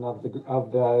Plains and of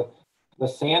the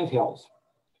sandhills.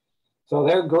 So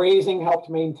their grazing helped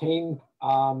maintain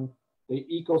the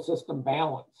ecosystem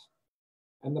balance.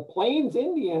 And the Plains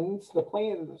Indians,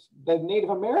 the Native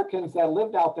Americans that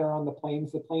lived out there on the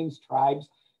Plains tribes,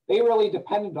 they really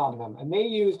depended on them. And they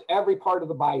used every part of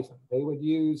the bison. They would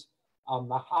use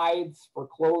the hides for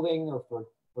clothing or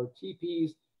for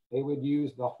teepees. They would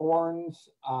use the horns,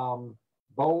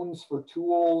 bones for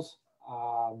tools,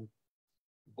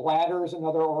 bladders and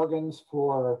other organs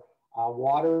for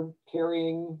water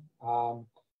carrying,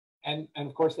 and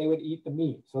of course they would eat the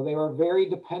meat. So they were very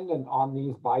dependent on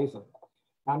these bison.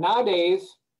 Now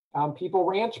nowadays, people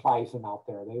ranch bison out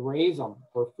there. They raise them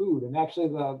for food. And actually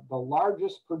the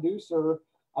largest producer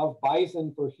of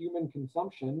bison for human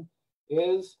consumption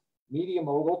is media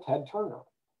mogul Ted Turner.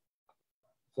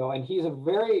 So, and he's a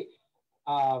very,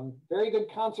 very good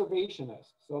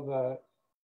conservationist. So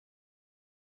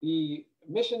the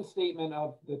mission statement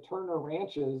of the Turner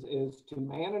ranches is to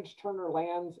manage Turner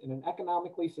lands in an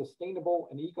economically sustainable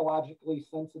and ecologically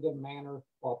sensitive manner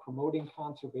while promoting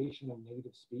conservation of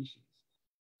native species.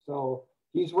 So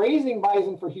he's raising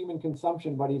bison for human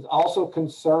consumption, but he's also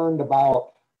concerned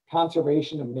about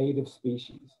conservation of native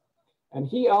species. And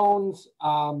he owns,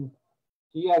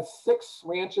 he has 6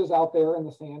 ranches out there in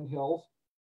the Sandhills.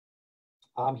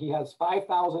 He has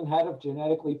 5,000 head of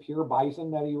genetically pure bison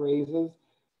that he raises.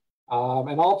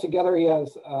 And altogether, he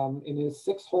has, in his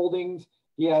 6 holdings,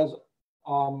 he has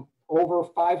over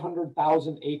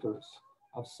 500,000 acres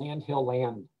of sandhill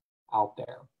land out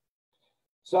there.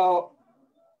 So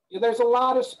there's a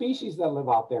lot of species that live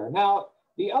out there. Now,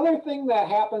 the other thing that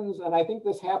happens, and I think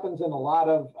this happens in a lot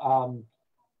of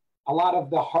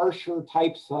the harsher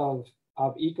types of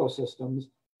ecosystems,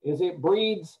 is it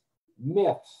breeds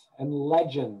myths and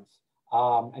legends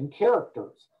and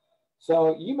characters.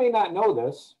 So you may not know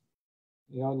this.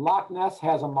 You know, Loch Ness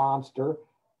has a monster.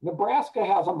 Nebraska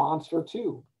has a monster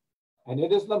too, and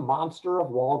it is the monster of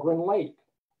Walgren Lake.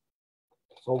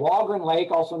 So Walgren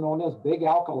Lake, also known as Big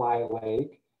Alkali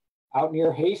Lake, out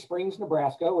near Hay Springs,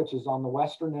 Nebraska, which is on the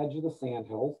western edge of the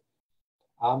Sandhills,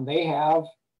 they have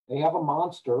a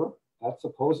monster that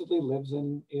supposedly lives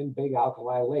in Big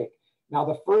Alkali Lake. Now,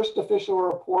 the first official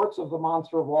reports of the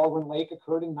monster of Walgren Lake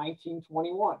occurred in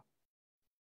 1921.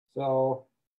 So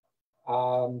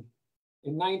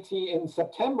in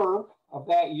September of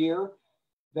that year,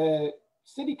 the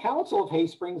City Council of Hay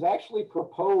Springs actually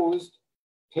proposed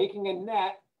taking a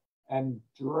net and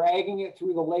dragging it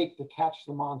through the lake to catch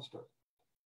the monster.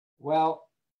 Well,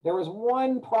 there was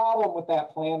one problem with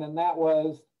that plan, and that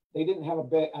was they didn't have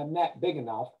a net big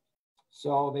enough,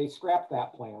 so they scrapped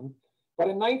that plan. But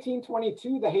in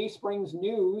 1922, the Hay Springs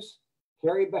News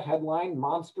carried the headline,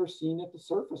 "Monster Seen at the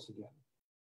Surface Again."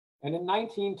 And in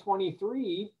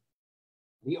 1923,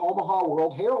 the Omaha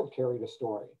World Herald carried a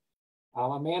story.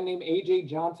 A man named A.J.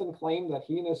 Johnson claimed that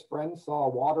he and his friends saw a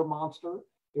water monster.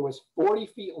 It was 40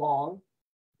 feet long,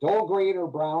 dull gray or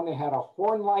brown. It had a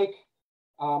horn-like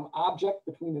object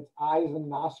between its eyes and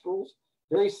nostrils,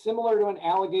 very similar to an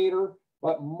alligator,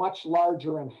 but much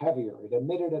larger and heavier. It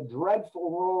emitted a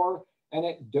dreadful roar, and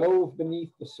it dove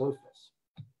beneath the surface.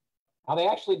 Now, they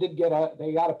actually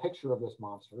they got a picture of this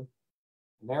monster,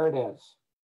 and there it is.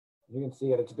 You can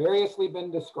see it. It's variously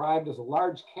been described as a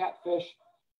large catfish,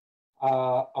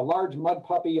 a large mud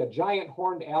puppy, a giant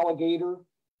horned alligator,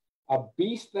 a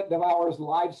beast that devours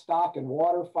livestock and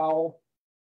waterfowl.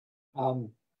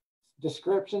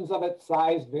 Descriptions of its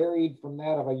size varied from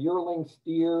that of a yearling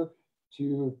steer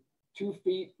to 2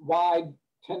 feet wide,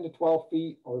 10 to 12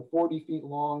 feet, or 40 feet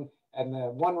long. And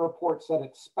the one report said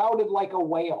it spouted like a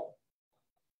whale.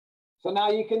 So now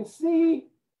you can see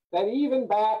that even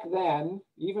back then,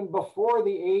 even before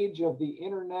the age of the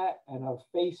internet and of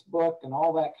Facebook and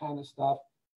all that kind of stuff,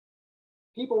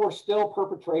 people were still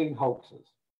perpetrating hoaxes.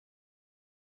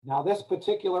 Now, this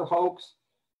particular hoax,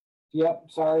 yep,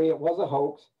 sorry, it was a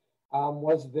hoax,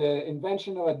 was the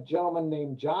invention of a gentleman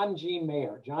named John G.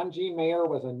 Mayer. John G. Mayer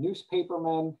was a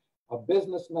newspaperman, a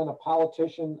businessman, a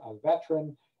politician, a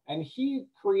veteran, and he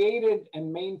created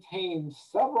and maintained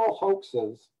several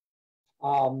hoaxes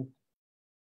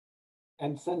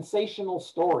and sensational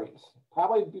stories,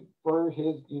 probably for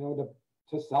his,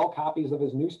 to sell copies of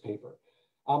his newspaper.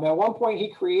 At one point,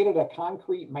 he created a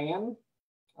concrete man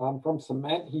from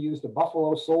cement. He used a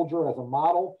buffalo soldier as a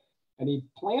model, and he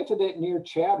planted it near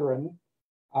Chadron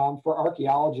for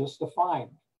archaeologists to find.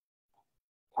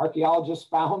 Archaeologists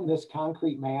found this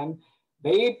concrete man.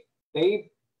 They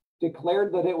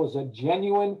declared that it was a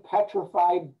genuine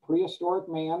petrified prehistoric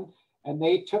man, and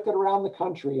they took it around the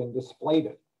country and displayed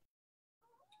it.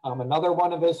 Another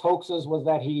one of his hoaxes was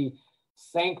that he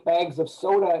sank bags of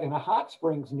soda in a hot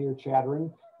springs near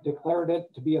Chadron, declared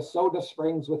it to be a soda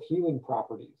springs with healing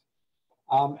properties.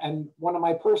 And one of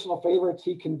my personal favorites,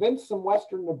 he convinced some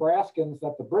Western Nebraskans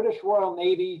that the British Royal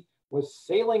Navy was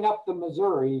sailing up the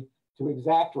Missouri to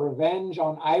exact revenge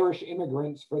on Irish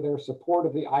immigrants for their support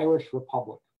of the Irish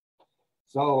Republic.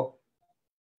 So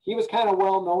he was kind of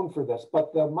well known for this,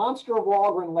 but the monster of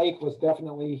Walgren Lake was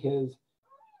definitely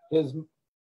his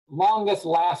longest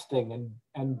lasting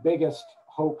and biggest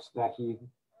hoax that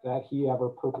he ever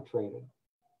perpetrated.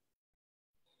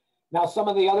 Now, some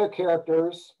of the other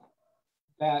characters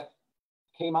that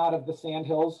came out of the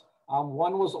Sandhills,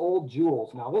 one was Old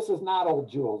Jules. Now, this is not Old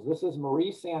Jules. This is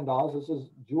Marie Sandoz. This is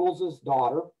Jules's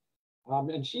daughter.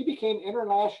 And she became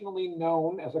internationally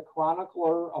known as a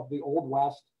chronicler of the Old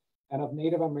West and of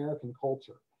Native American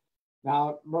culture.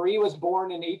 Now, Marie was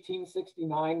born in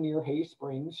 1869 near Hay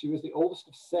Springs. She was the oldest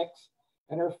of 6,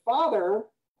 and her father,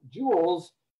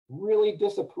 Jules, really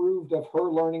disapproved of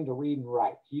her learning to read and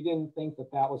write. He didn't think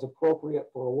that that was appropriate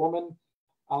for a woman,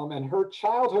 and her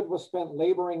childhood was spent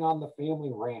laboring on the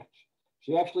family ranch.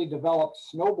 She actually developed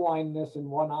snow blindness in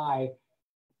one eye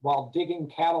while digging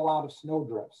cattle out of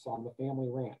snowdrifts on the family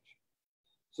ranch.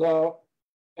 So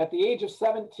at the age of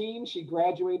 17, she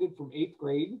graduated from 8th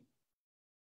grade.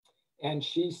 And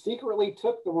she secretly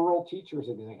took the rural teacher's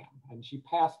exam, and she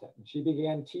passed it. And she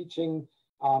began teaching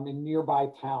in nearby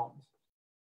towns.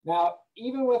 Now,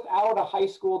 even without a high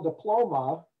school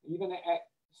diploma,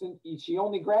 since she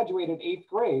only graduated 8th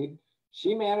grade,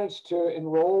 she managed to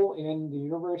enroll in the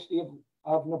University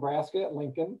of Nebraska at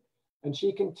Lincoln, and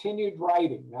she continued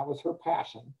writing. That was her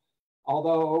passion.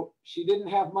 Although she didn't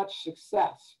have much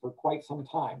success for quite some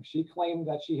time. She claimed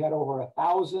that she had over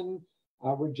 1,000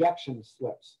 rejection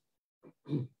slips.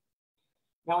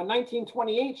 Now, in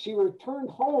 1928, she returned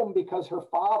home because her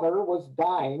father was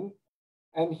dying,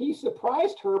 and he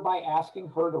surprised her by asking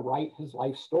her to write his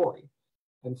life story.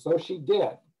 And so she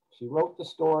did. She wrote the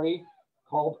story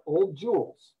called Old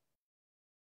Jules.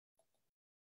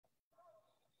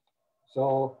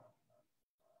 So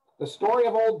the story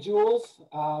of Old Jules,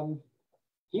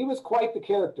 he was quite the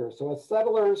character. So as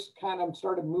settlers kind of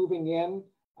started moving in,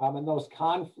 and those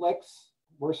conflicts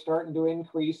were starting to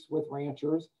increase with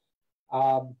ranchers,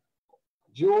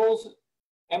 Jules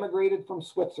emigrated from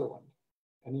Switzerland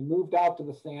and he moved out to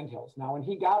the Sandhills. Now, when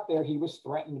he got there, he was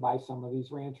threatened by some of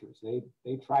these ranchers.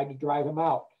 They tried to drive him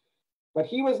out, but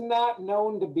he was not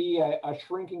known to be a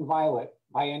shrinking violet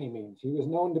by any means. He was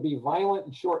known to be violent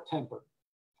and short-tempered.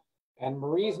 And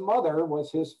Marie's mother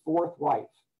was his fourth wife.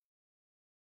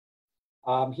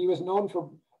 He was known for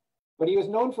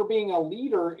being a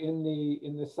leader in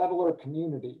the settler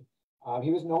community.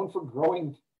 He was known for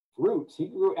growing fruits.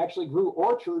 He actually grew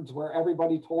orchards where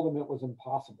everybody told him it was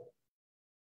impossible.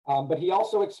 But he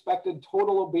also expected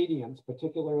total obedience,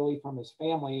 particularly from his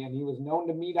family, and he was known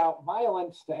to mete out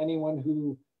violence to anyone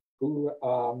who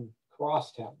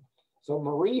crossed him. So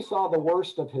Marie saw the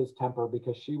worst of his temper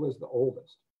because she was the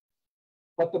oldest.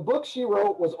 But the book she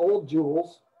wrote was Old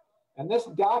Jules, and this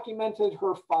documented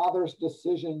her father's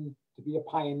decision to be a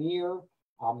pioneer,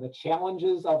 the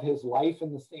challenges of his life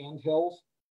in the Sandhills,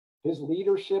 his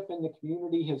leadership in the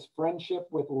community, his friendship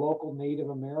with local Native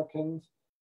Americans.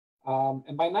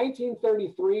 And by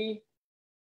 1933,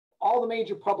 all the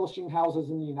major publishing houses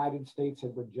in the United States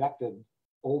had rejected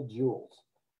Old Jules.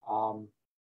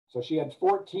 So she had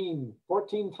 14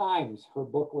 times her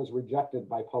book was rejected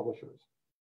by publishers.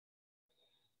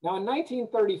 Now in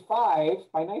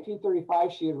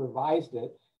 1935, she had revised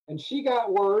it, and she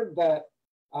got word that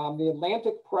the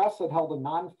Atlantic Press had held a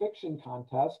nonfiction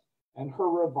contest, and her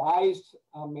revised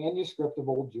manuscript of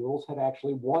Old Jules had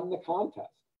actually won the contest.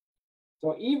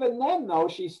 So even then, though,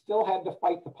 she still had to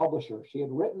fight the publisher. She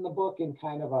had written the book in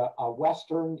kind of a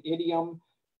Western idiom,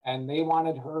 and they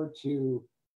wanted her to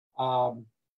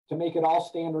make it all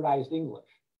standardized English.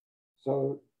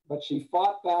 So, but she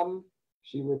fought them.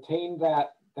 She retained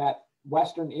that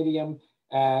Western idiom,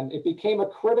 and it became a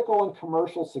critical and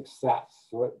commercial success.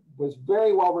 So it was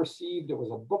very well received. It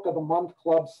was a Book of the Month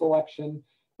Club selection,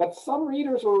 but some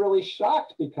readers were really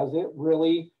shocked because it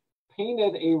really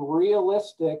painted a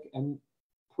realistic and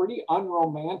pretty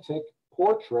unromantic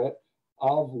portrait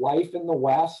of life in the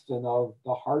West and of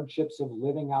the hardships of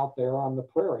living out there on the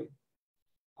prairie.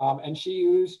 And she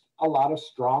used a lot of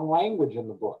strong language in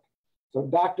the book. So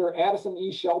Dr. Addison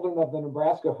E. Sheldon of the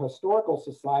Nebraska Historical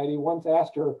Society once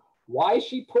asked her why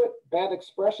she put bad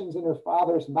expressions in her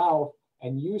father's mouth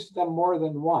and used them more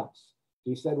than once.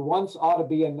 He said, once ought to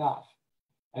be enough.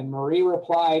 And Marie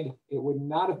replied, it would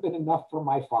not have been enough for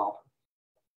my father.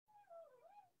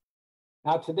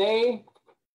 Now today,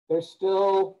 there's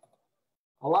still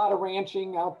a lot of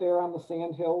ranching out there on the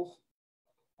Sandhills.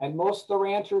 And most of the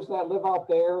ranchers that live out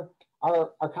there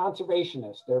are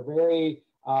conservationists. They're very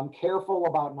careful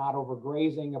about not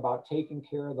overgrazing, about taking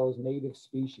care of those native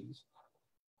species.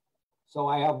 So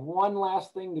I have one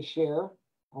last thing to share.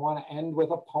 I want to end with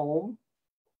a poem.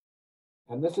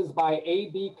 And this is by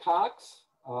A.B. Cox,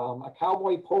 a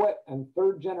cowboy poet and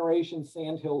third-generation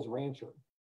Sandhills rancher.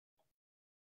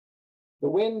 The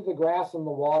wind, the grass, and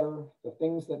the water, the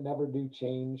things that never do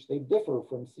change, they differ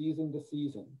from season to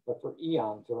season, but for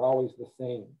eons are always the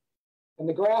same. And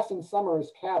the grass in summer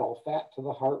is cattle, fat to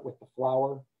the heart with the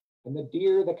flower, and the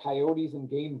deer, the coyotes,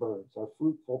 and game birds are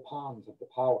fruitful ponds of the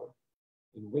power.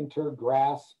 In winter,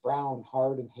 grass, brown,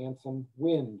 hard, and handsome,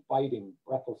 wind, biting,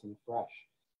 breathless and fresh.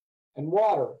 And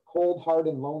water, cold, hard,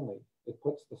 and lonely, it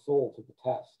puts the soul to the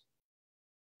test.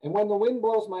 And when the wind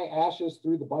blows my ashes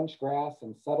through the bunch grass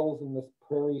and settles in this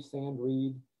prairie sand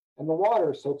reed, and the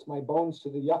water soaks my bones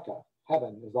to the yucca,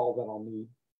 heaven is all that I'll need.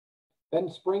 Then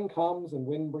spring comes and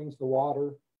wind brings the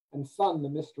water, and sun the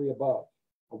mystery above.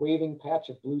 A waving patch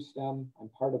of blue stem, I'm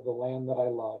part of the land that I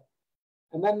love.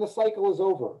 And then the cycle is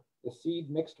over, the seed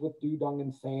mixed with dew dung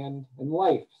and sand, and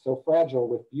life, so fragile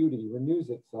with beauty, renews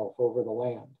itself over the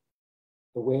land.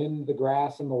 The wind, the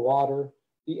grass, and the water,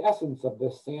 the essence of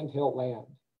this sandhill land.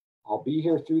 I'll be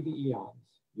here through the eons.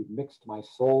 You've mixed my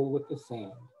soul with the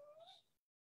sand.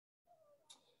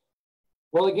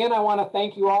 Well, again, I want to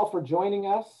thank you all for joining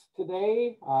us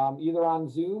today, either on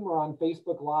Zoom or on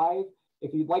Facebook Live.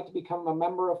 If you'd like to become a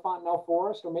member of Fontenelle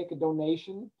Forest or make a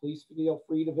donation, please feel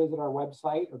free to visit our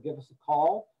website or give us a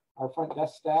call. Our front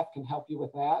desk staff can help you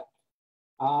with that.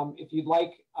 If you'd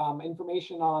like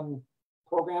information on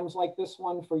programs like this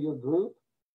one for your group,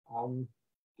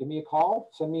 give me a call,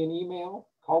 send me an email,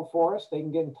 call Forest, they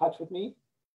can get in touch with me.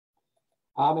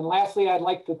 And lastly, I'd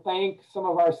like to thank some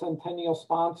of our Centennial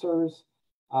sponsors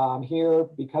here.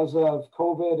 Because of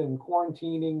COVID and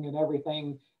quarantining and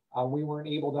everything, we weren't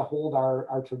able to hold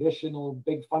our traditional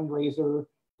big fundraiser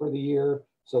for the year.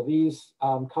 So these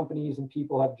companies and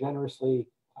people have generously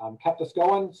kept us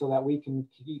going so that we can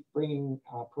keep bringing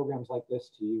programs like this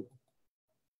to you.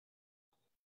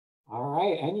 All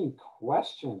right, any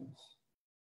questions?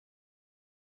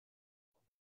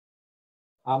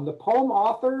 The poem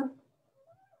author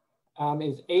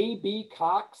is A.B.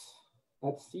 Cox,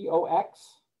 that's C-O-X.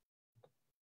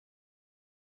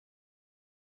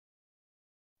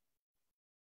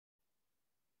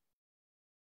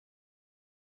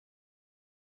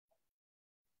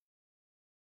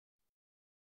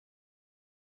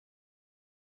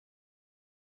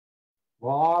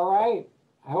 Well, all right.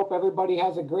 I hope everybody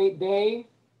has a great day.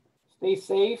 Stay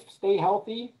safe, stay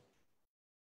healthy.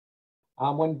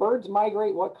 When birds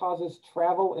migrate, what causes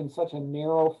travel in such a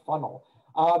narrow funnel?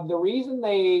 The reason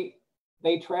they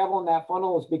travel in that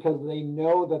funnel is because they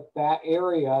know that that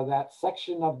area, that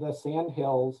section of the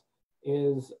Sandhills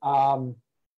is a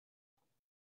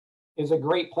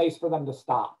great place for them to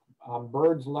stop.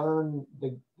 Birds learn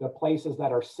the places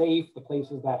that are safe, the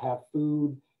places that have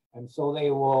food, and so they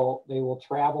will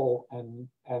travel and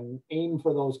aim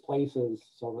for those places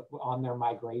so that on their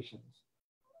migrations.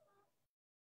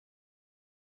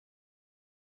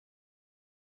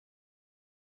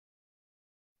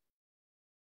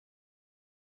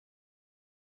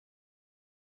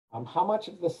 How much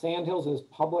of the Sandhills is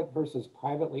public versus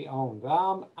privately owned?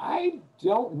 I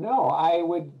don't know. I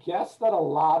would guess that a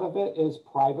lot of it is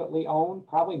privately owned.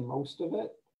 Probably most of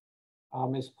it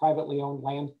is privately owned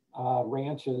land,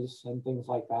 ranches and things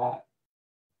like that.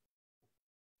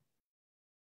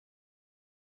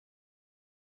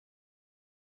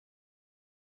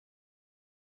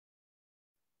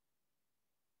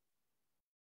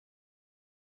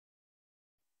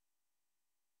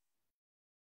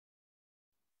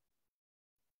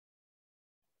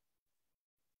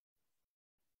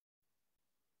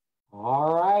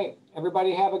 All right,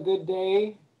 everybody have a good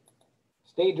day.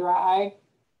 Stay dry,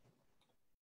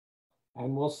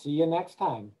 and we'll see you next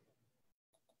time.